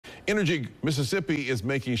Entergy Mississippi is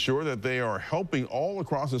making sure that they are helping all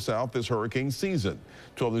across the South this hurricane season.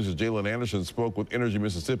 12 News' Jalen Anderson spoke with Entergy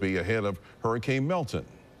Mississippi ahead of Hurricane Milton.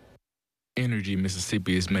 Entergy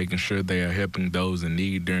Mississippi is making sure they are helping those in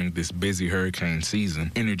need during this busy hurricane season.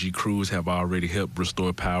 Entergy crews have already helped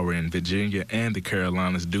restore power in Virginia and the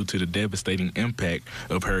Carolinas due to the devastating impact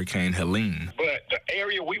of Hurricane Helene. But the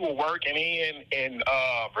area we were working in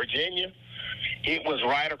Virginia, it was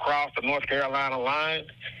right across the North Carolina line.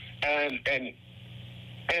 And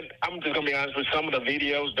I'm just going to be honest with you, some of the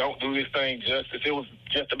videos don't do this thing justice. It was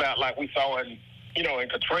just about like we saw in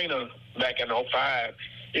Katrina back in 2005.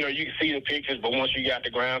 You can see the pictures, but once you got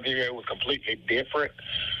the ground here, it was completely different.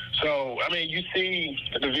 So, I mean, you see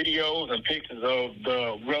the videos and pictures of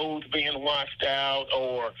the roads being washed out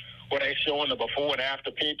or where they're showing the before and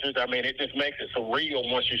after pictures. I mean, it just makes it surreal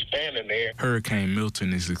once you're standing there. Hurricane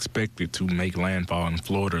Milton is expected to make landfall in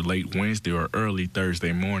Florida late Wednesday or early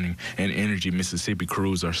Thursday morning, and Entergy Mississippi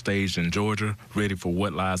crews are staged in Georgia, ready for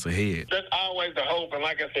what lies ahead. That's always the hope, and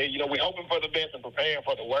like I said, we're hoping for the best and preparing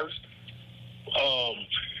for the worst.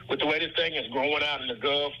 With the way this thing is growing out in the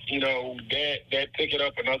Gulf, that took it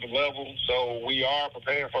up another level. So we are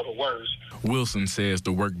preparing for the worst. Wilson says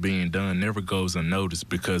the work being done never goes unnoticed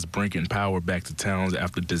because bringing power back to towns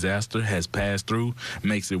after disaster has passed through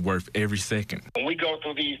makes it worth every second. When we go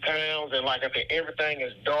through these towns and, like I said, everything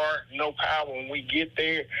is dark, no power, when we get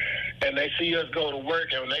there and they see us go to work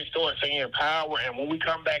and when they start seeing power, and when we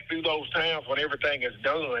come back through those towns when everything is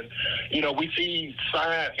done, we see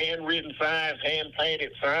signs, handwritten signs,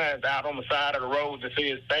 hand-painted signs out on the side of the road that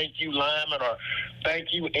says, "Thank you, Lyman," or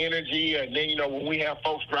 "Thank you, Entergy." And then, when we have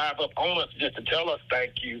folks drive up on us just to tell us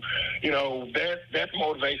thank you, that's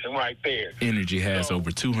motivation right there. Entergy has over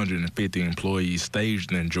 250 employees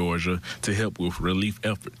staged in Georgia to help with relief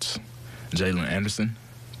efforts. Jalen Anderson,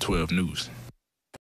 12 News.